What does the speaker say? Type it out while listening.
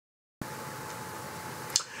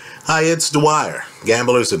Hi, it's Dwyer.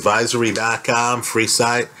 GamblersAdvisory.com, free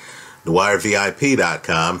site.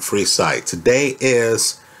 dwyervip.com, free site. Today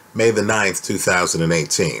is May the 9th,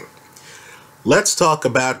 2018. Let's talk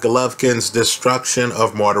about Golovkin's destruction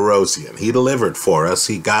of Martirosyan. He delivered for us.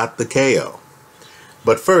 He got the KO.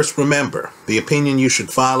 But first, remember, the opinion you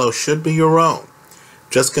should follow should be your own.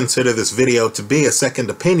 Just consider this video to be a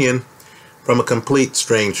second opinion from a complete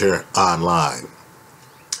stranger online.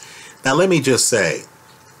 Now, let me just say,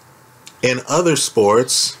 in other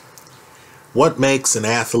sports, what makes an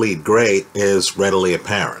athlete great is readily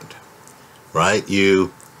apparent, right?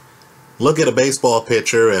 You look at a baseball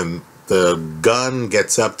pitcher and the gun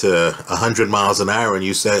gets up to 100 miles an hour and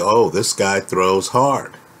you say, oh, this guy throws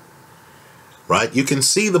hard, right? You can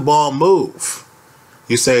see the ball move.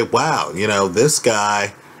 You say, wow, this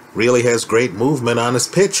guy really has great movement on his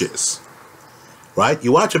pitches, right?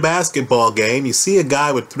 You watch a basketball game, you see a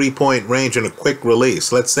guy with three-point range and a quick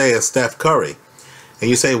release, let's say a Steph Curry, and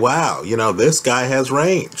you say, wow, this guy has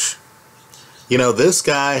range. This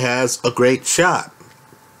guy has a great shot.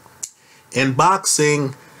 In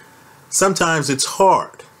boxing, sometimes it's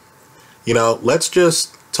hard. Let's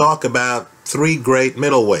just talk about three great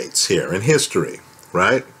middleweights here in history,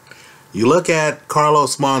 right? You look at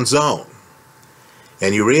Carlos Monzon,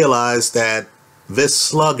 and you realize that this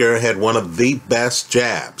slugger had one of the best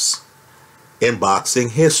jabs in boxing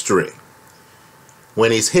history.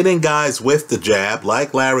 When he's hitting guys with the jab,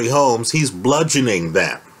 like Larry Holmes, he's bludgeoning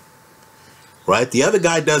them, right? The other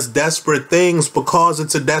guy does desperate things because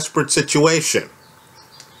it's a desperate situation.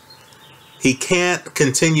 He can't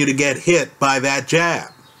continue to get hit by that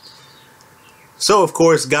jab. So, of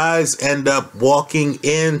course, guys end up walking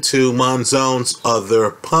into Monzon's other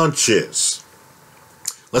punches.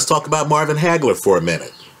 Let's talk about Marvin Hagler for a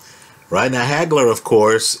minute. Right now, Hagler, of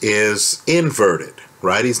course, is inverted,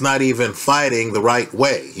 right? He's not even fighting the right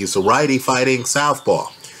way. He's a righty fighting southpaw.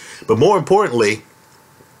 But more importantly,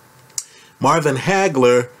 Marvin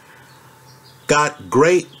Hagler got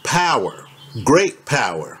great power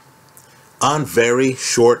on very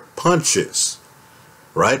short punches,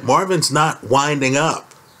 right? Marvin's not winding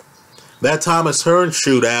up. That Thomas Hearns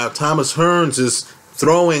shootout, Thomas Hearns is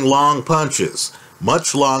throwing long punches,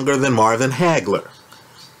 much longer than Marvin Hagler,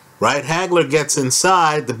 right? Hagler gets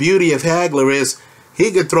inside. The beauty of Hagler is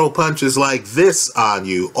he could throw punches like this on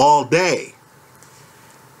you all day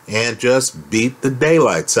and just beat the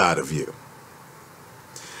daylights out of you.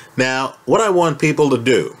 Now, what I want people to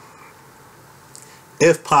do,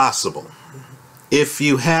 if possible, if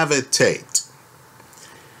you have it taped,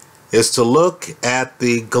 is to look at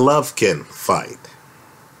the Golovkin fight.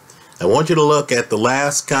 I want you to look at the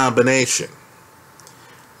last combination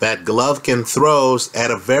that Golovkin throws at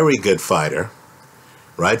a very good fighter,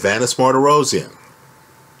 right? Vanis Martirosyan.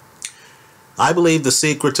 I believe the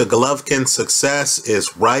secret to Golovkin's success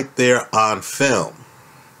is right there on film.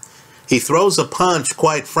 He throws a punch,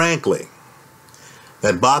 quite frankly,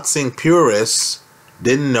 that boxing purists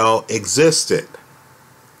didn't know existed,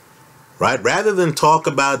 right? Rather than talk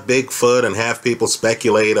about Bigfoot and have people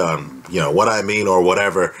speculate on, what I mean or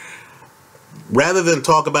whatever, rather than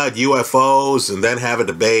talk about UFOs and then have a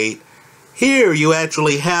debate, here you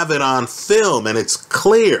actually have it on film and it's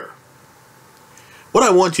clear. What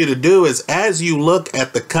I want you to do is, as you look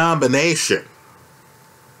at the combination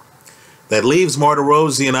that leaves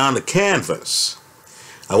Martirosyan on the canvas,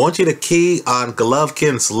 I want you to key on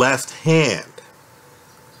Golovkin's left hand.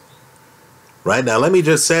 Right now, let me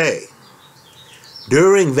just say,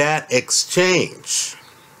 during that exchange,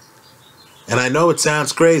 and I know it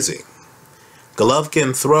sounds crazy,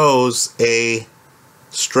 Golovkin throws a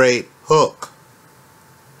straight hook,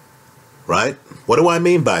 right? What do I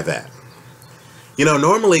mean by that?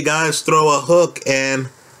 Normally guys throw a hook and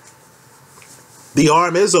the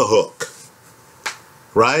arm is a hook,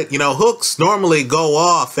 right? Hooks normally go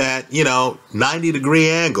off at, 90-degree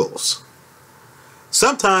angles.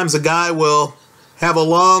 Sometimes a guy will have a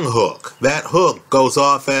long hook. That hook goes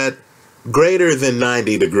off at greater than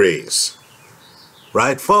 90 degrees.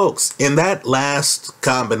 Right, folks? In that last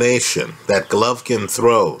combination that Golovkin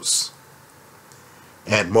throws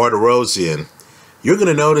at Martirosyan, you're going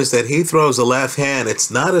to notice that he throws a left hand. It's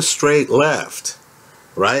not a straight left,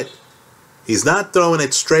 right? He's not throwing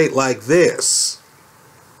it straight like this.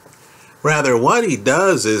 Rather, what he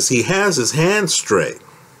does is he has his hand straight,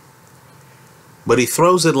 but he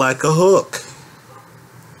throws it like a hook.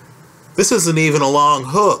 This isn't even a long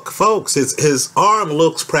hook, folks. His arm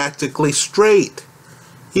looks practically straight.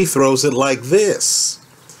 He throws it like this.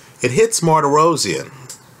 It hits Martirosyan,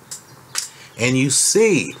 and you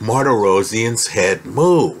see Martirosyan's head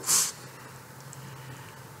move.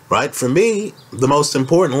 Right? For me, the most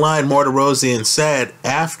important line Martirosyan said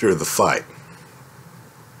after the fight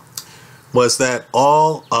was that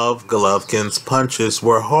all of Golovkin's punches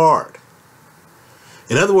were hard.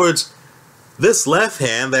 In other words, this left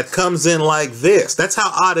hand that comes in like this, that's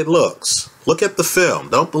how odd it looks. Look at the film.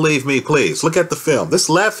 Don't believe me, please. Look at the film. This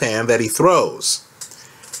left hand that he throws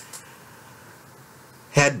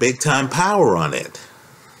had big-time power on it.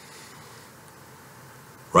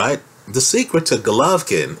 Right? The secret to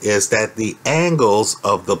Golovkin is that the angles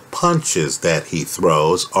of the punches that he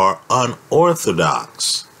throws are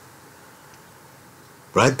unorthodox.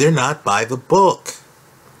 Right? They're not by the book.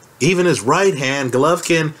 Even his right hand,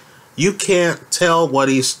 Golovkin, you can't tell what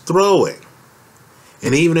he's throwing.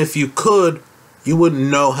 And even if you could, you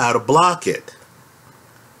wouldn't know how to block it.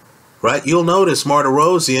 Right? You'll notice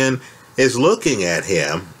Martirosyan is looking at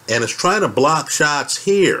him and is trying to block shots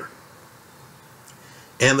here.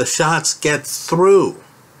 And the shots get through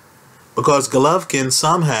because Golovkin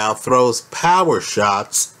somehow throws power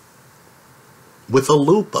shots with a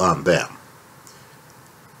loop on them.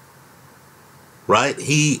 Right?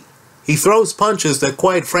 He throws punches that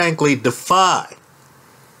quite frankly defy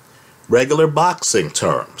regular boxing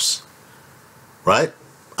terms. Right?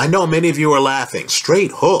 I know many of you are laughing.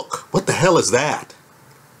 Straight hook. What the hell is that?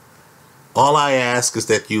 All I ask is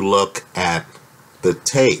that you look at the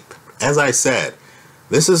tape. As I said,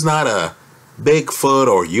 this is not a Bigfoot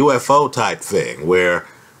or UFO type thing where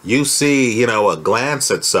you see, a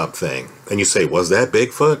glance at something and you say, was that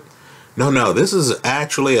Bigfoot? No, this is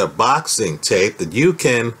actually a boxing tape that you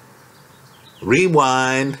can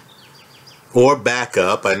rewind or back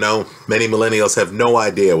up. I know many millennials have no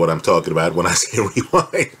idea what I'm talking about when I say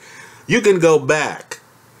rewind. You can go back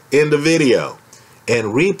in the video and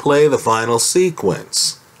replay the final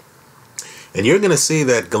sequence. And you're going to see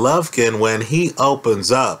that Golovkin, when he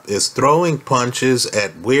opens up, is throwing punches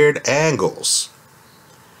at weird angles.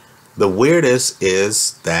 The weirdest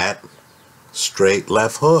is that straight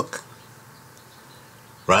left hook.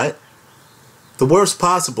 Right? The worst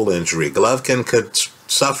possible injury Golovkin could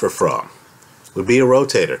suffer from would be a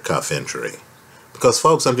rotator cuff injury. Because,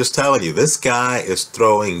 folks, I'm just telling you, this guy is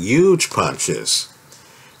throwing huge punches.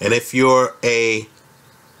 And if you're a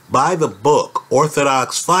by-the-book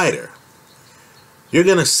orthodox fighter, you're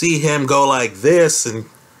going to see him go like this, and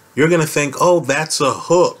you're going to think, oh, that's a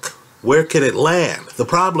hook. Where could it land? The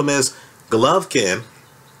problem is Golovkin,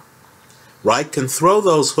 right, can throw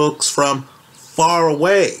those hooks from far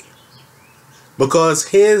away because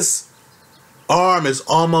his arm is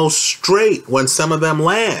almost straight when some of them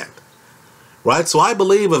land. Right? So I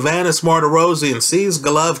believe Avanis Martirosyan sees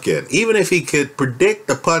Golovkin, even if he could predict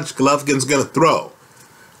the punch Golovkin's going to throw,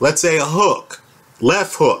 let's say a hook,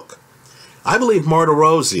 left hook, I believe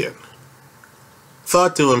Martirosyan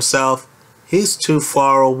thought to himself, he's too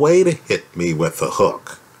far away to hit me with a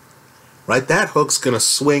hook. Right? That hook's going to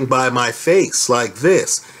swing by my face like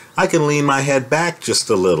this. I can lean my head back just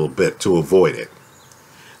a little bit to avoid it.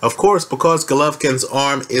 Of course, because Golovkin's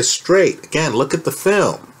arm is straight, again, look at the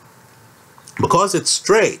film. Because it's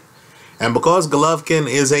straight, and because Golovkin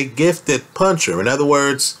is a gifted puncher, in other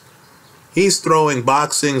words, he's throwing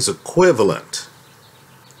boxing's equivalent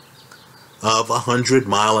of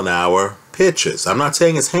 100-mile-an-hour pitches. I'm not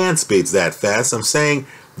saying his hand speed's that fast. I'm saying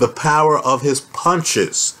the power of his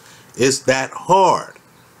punches is that hard.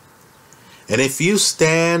 And if you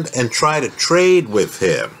stand and try to trade with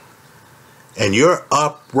him, and you're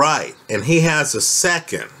upright, and he has a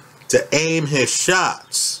second to aim his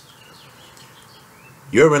shots,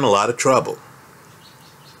 you're in a lot of trouble.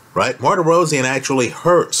 Right? Martirosyan actually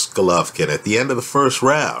hurts Golovkin at the end of the first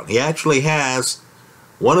round. He actually has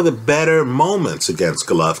one of the better moments against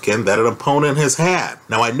Golovkin that an opponent has had.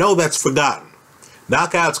 Now, I know that's forgotten.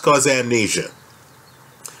 Knockouts cause amnesia.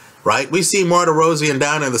 Right? We see Martirosyan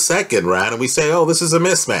down in the second round and we say, oh, this is a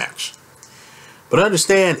mismatch. But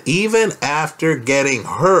understand, even after getting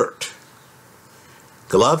hurt,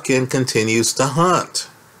 Golovkin continues to hunt.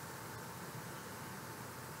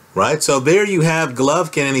 Right? So there you have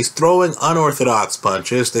Golovkin, and he's throwing unorthodox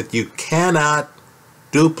punches that you cannot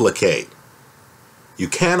duplicate. You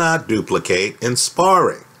cannot duplicate in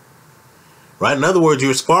sparring. Right? In other words,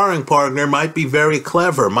 your sparring partner might be very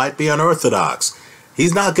clever, might be unorthodox.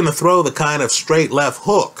 He's not going to throw the kind of straight left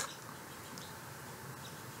hook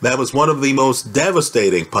that was one of the most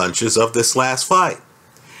devastating punches of this last fight.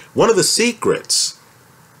 One of the secrets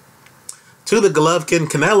to the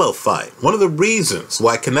Golovkin-Canelo fight, one of the reasons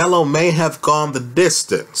why Canelo may have gone the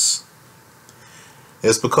distance,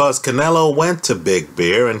 is because Canelo went to Big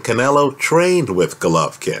Bear and Canelo trained with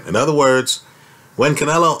Golovkin. In other words, when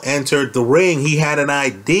Canelo entered the ring, he had an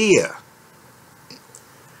idea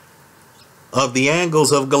of the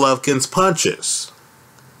angles of Golovkin's punches,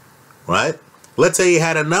 right? Let's say he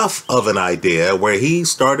had enough of an idea where he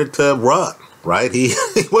started to run, right? He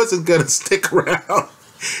wasn't going to stick around.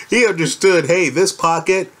 He understood, hey, this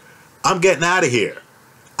pocket, I'm getting out of here.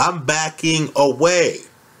 I'm backing away.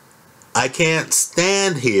 I can't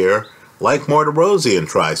stand here like Martirosyan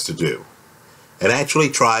tries to do, and actually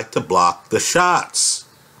try to block the shots.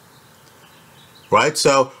 Right?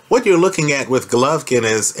 So what you're looking at with Golovkin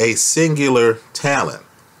is a singular talent.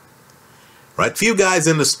 Right? Few guys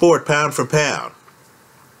in the sport, pound for pound,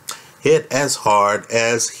 hit as hard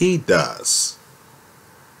as he does.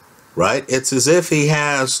 Right? It's as if he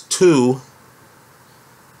has two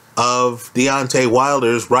of Deontay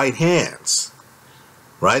Wilder's right hands.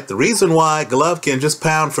 Right? The reason why Golovkin, just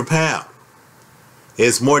pound for pound,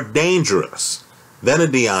 is more dangerous than a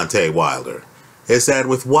Deontay Wilder is that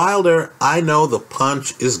with Wilder, I know the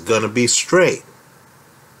punch is going to be straight.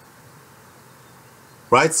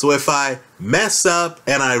 Right? So if I mess up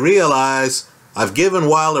and I realize I've given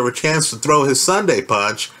Wilder a chance to throw his Sunday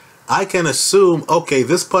punch, I can assume, okay,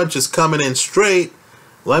 this punch is coming in straight.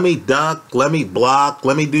 Let me duck, let me block,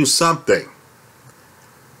 let me do something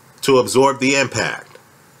to absorb the impact.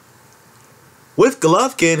 With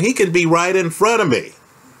Golovkin, he can be right in front of me.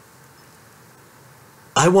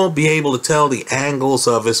 I won't be able to tell the angles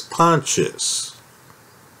of his punches.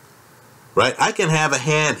 Right? I can have a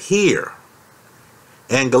hand here,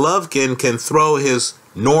 and Golovkin can throw his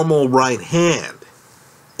normal right hand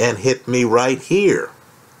and hit me right here.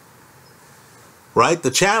 Right?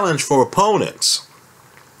 The challenge for opponents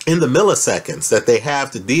in the milliseconds that they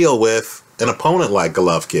have to deal with an opponent like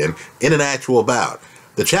Golovkin in an actual bout,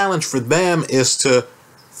 the challenge for them is to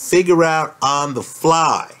figure out on the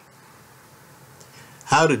fly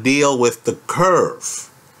how to deal with the curve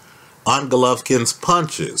on Golovkin's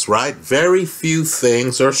punches, right? Very few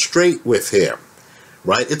things are straight with him,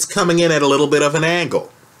 right? It's coming in at a little bit of an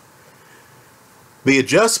angle. The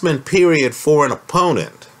adjustment period for an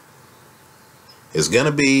opponent is going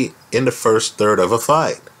to be in the first third of a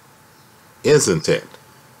fight, isn't it?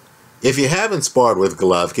 If you haven't sparred with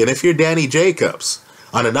Golovkin, if you're Danny Jacobs,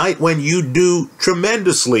 on a night when you do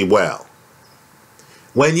tremendously well,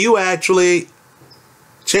 when you actually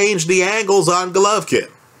change the angles on Golovkin.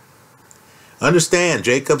 Understand,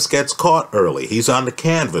 Jacobs gets caught early. He's on the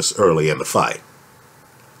canvas early in the fight.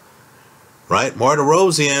 Right?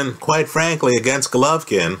 Martirosyan, quite frankly, against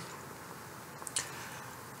Golovkin,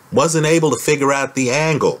 wasn't able to figure out the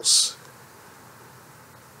angles.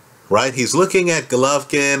 Right? He's looking at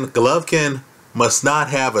Golovkin. Golovkin must not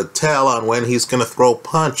have a tell on when he's going to throw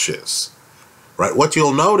punches. Right? What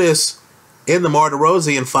you'll notice in the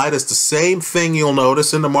Martirosyan fight is the same thing you'll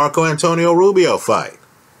notice in the Marco Antonio Rubio fight.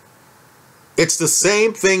 It's the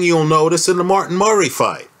same thing you'll notice in the Martin Murray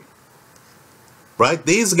fight. Right?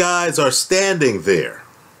 These guys are standing there.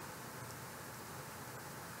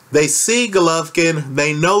 They see Golovkin,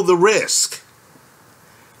 they know the risk.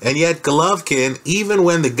 And yet Golovkin, even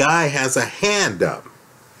when the guy has a hand up,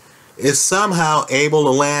 is somehow able to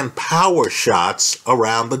land power shots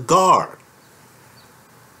around the guard.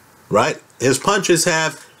 Right? His punches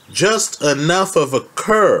have just enough of a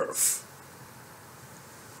curve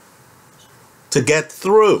to get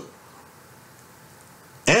through.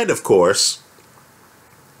 And of course,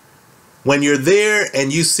 when you're there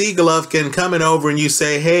and you see Golovkin coming over and you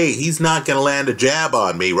say, hey, he's not going to land a jab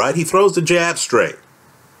on me, right? He throws the jab straight.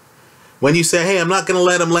 When you say, hey, I'm not going to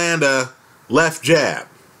let him land a left jab,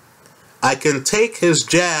 I can take his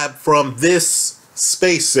jab from this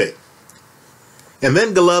spacing. And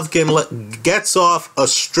then Golovkin gets off a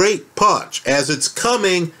straight punch. As it's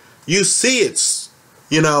coming, you see it's,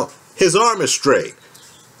 his arm is straight.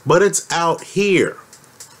 But it's out here.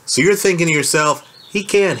 So you're thinking to yourself, he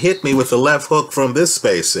can't hit me with the left hook from this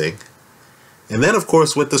spacing. And then, of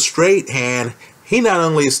course, with the straight hand, he not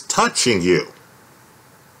only is touching you,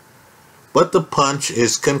 but the punch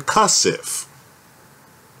is concussive.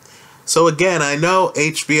 So again, I know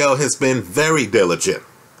HBO has been very diligent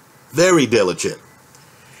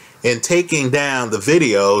in taking down the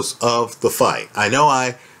videos of the fight. I know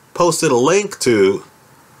I posted a link to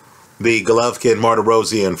the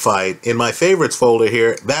Golovkin-Martirosyan fight in my favorites folder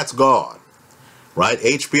here. That's gone. Right?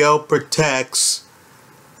 HBO protects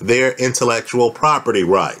their intellectual property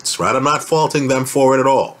rights. Right? I'm not faulting them for it at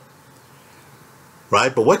all.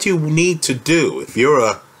 Right? But what you need to do, if you're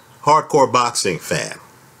a hardcore boxing fan,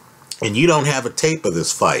 and you don't have a tape of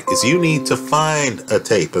this fight, is you need to find a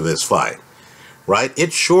tape of this fight. Right?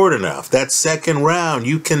 It's short enough. That second round,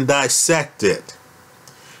 you can dissect it.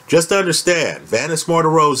 Just understand, Vanes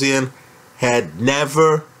Martirosyan had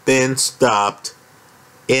never been stopped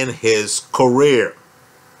in his career,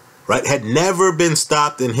 right? Had never been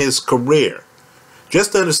stopped in his career.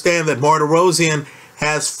 Just understand that Martirosyan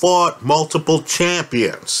has fought multiple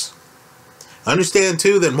champions. Understand,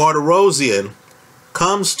 too, that Martirosyan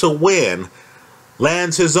comes to win,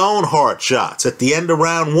 lands his own hard shots at the end of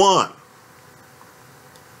round 1.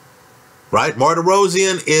 Right?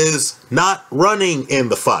 Martirosyan is not running in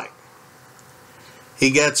the fight. He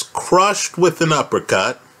gets crushed with an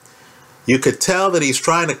uppercut. You could tell that he's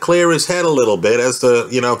trying to clear his head a little bit as the,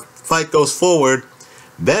 fight goes forward.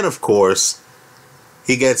 Then, of course,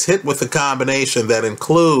 he gets hit with a combination that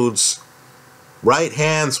includes right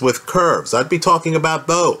hands with curves. I'd be talking about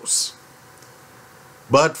those.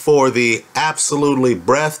 But for the absolutely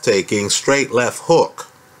breathtaking straight left hook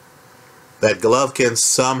that Golovkin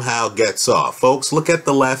somehow gets off. Folks, look at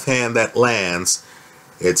the left hand that lands.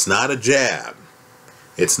 It's not a jab.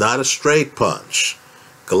 It's not a straight punch.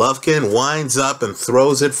 Golovkin winds up and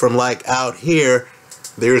throws it from like out here.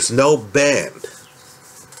 There's no bend.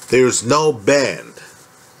 There's no bend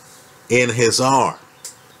in his arm.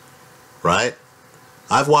 Right?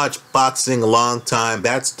 I've watched boxing a long time.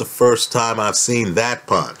 That's the first time I've seen that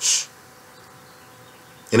punch.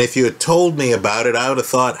 And if you had told me about it, I would have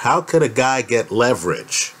thought, how could a guy get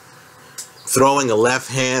leverage throwing a left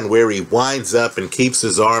hand where he winds up and keeps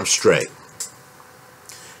his arm straight?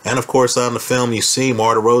 And of course, on the film, you see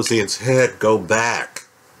Martirosyan's head go back.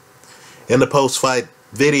 In the post-fight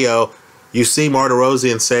video, you see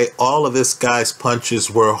Martirosyan say all of this guy's punches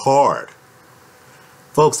were hard.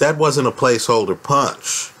 Folks, that wasn't a placeholder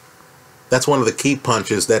punch. That's one of the key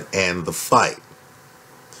punches that end the fight.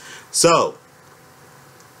 So,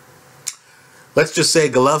 let's just say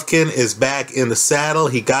Golovkin is back in the saddle.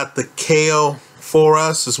 He got the KO for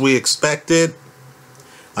us as we expected.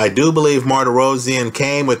 I do believe Martirosyan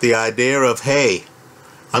came with the idea of, hey,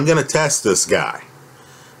 I'm going to test this guy.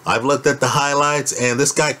 I've looked at the highlights, and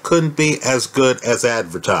this guy couldn't be as good as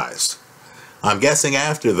advertised. I'm guessing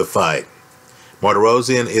after the fight,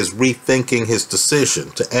 Martirosyan is rethinking his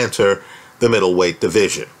decision to enter the middleweight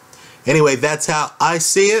division. Anyway, that's how I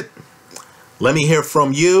see it. Let me hear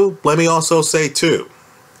from you. Let me also say, too,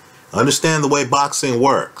 understand the way boxing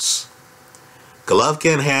works.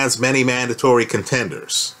 Golovkin has many mandatory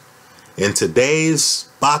contenders. In today's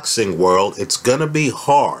boxing world, it's going to be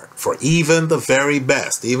hard for even the very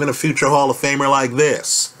best, even a future Hall of Famer like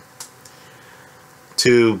this,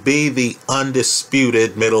 to be the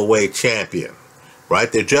undisputed middleweight champion.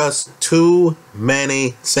 Right? There are just too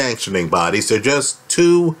many sanctioning bodies. There are just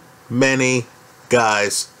too many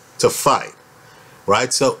guys to fight.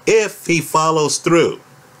 Right? So if he follows through,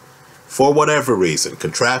 for whatever reason,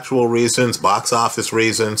 contractual reasons, box office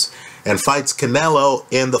reasons, and fights Canelo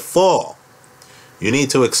in the fall, you need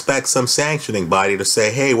to expect some sanctioning body to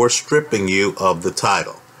say, hey, we're stripping you of the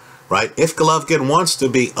title. Right? If Golovkin wants to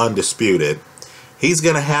be undisputed, he's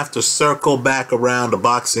going to have to circle back around the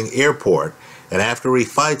boxing airport, and after he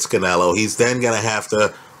fights Canelo, he's then going to have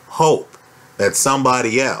to hope that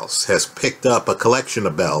somebody else has picked up a collection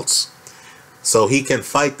of belts so he can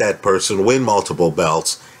fight that person, win multiple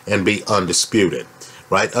belts, and be undisputed.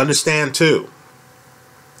 Right? Understand, too,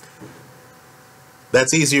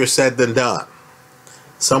 that's easier said than done.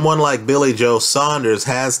 Someone like Billy Joe Saunders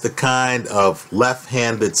has the kind of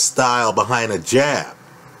left-handed style behind a jab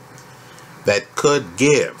that could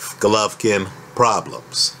give Golovkin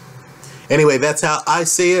problems. Anyway, that's how I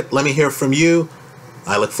see it. Let me hear from you.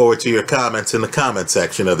 I look forward to your comments in the comment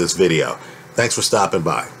section of this video. Thanks for stopping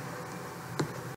by.